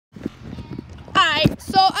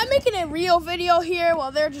I'm making a real video here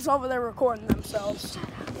while they're just over there recording themselves.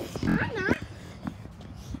 I'm not.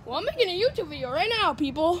 Well, I'm making a YouTube video right now,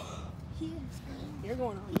 people. You're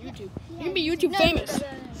going on YouTube. You're gonna be YouTube famous.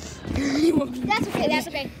 That's okay. That's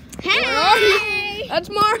okay. Hey! That's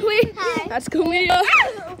Marley. Hi. That's Kalia.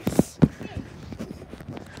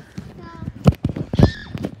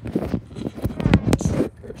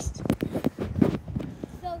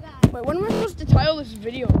 Wait, when am I supposed to title this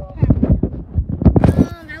video?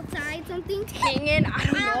 Outside something. Hanging? I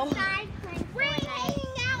don't know. Outside playing We're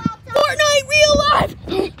hanging out outside. Fortnite real life!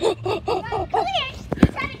 Come here.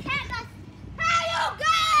 You're trying to catch us. Hey, you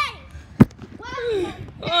guys!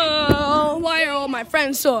 Oh, why are all my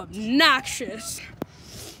friends so obnoxious?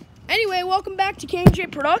 Anyway, welcome back to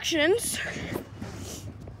KJ Productions.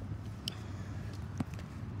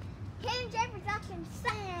 KJ Productions.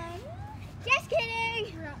 Just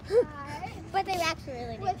kidding. But they're actually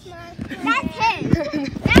really nice. That's him.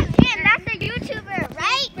 That's him. That's a YouTuber,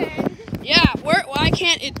 right? Yeah, why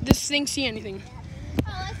can't this thing see anything?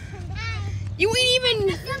 Oh, let's come back. You ain't even.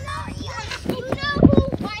 You know who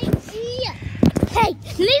might see. Hey,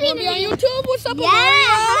 leave Wanna me be on YouTube? What's up, Yeah, Amaria?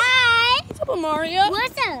 hi. What's up, Amaria?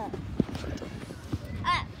 What's up?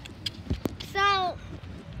 So,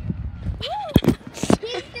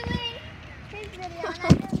 he's doing his video. I'm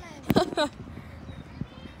not doing mine.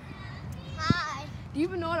 Hi. Do you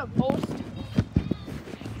even know how to post?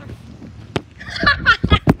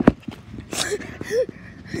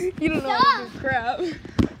 You don't know how to do crap.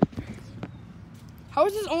 How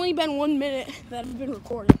has this only been 1 minute that I've been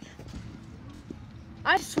recording?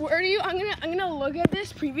 I swear to you, I'm gonna look at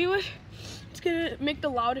this, preview it. It's gonna make the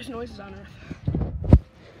loudest noises on earth.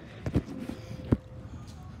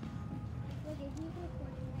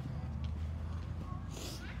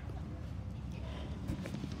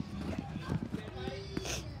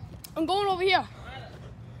 I'm going over here.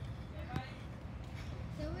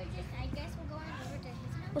 So I guess we're going over to his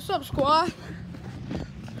house. What's up, squad?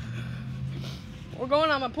 We're going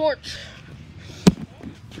on my porch.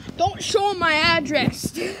 Don't show them my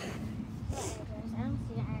address. What address? I don't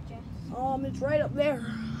see the address. It's right up there.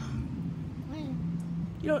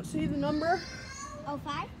 You don't see the number? 05?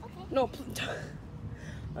 Okay. No,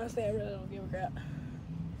 honestly, I really don't give a crap.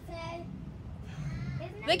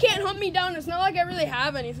 They can't hunt me down. It's not like I really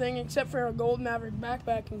have anything except for a Gold Maverick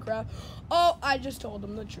backpack and crap. Oh, I just told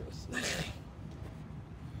them the truth.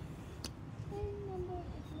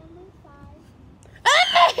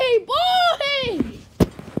 Hey, boy!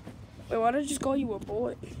 Wait, why did I just call you a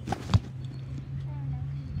boy?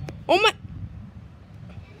 Oh my!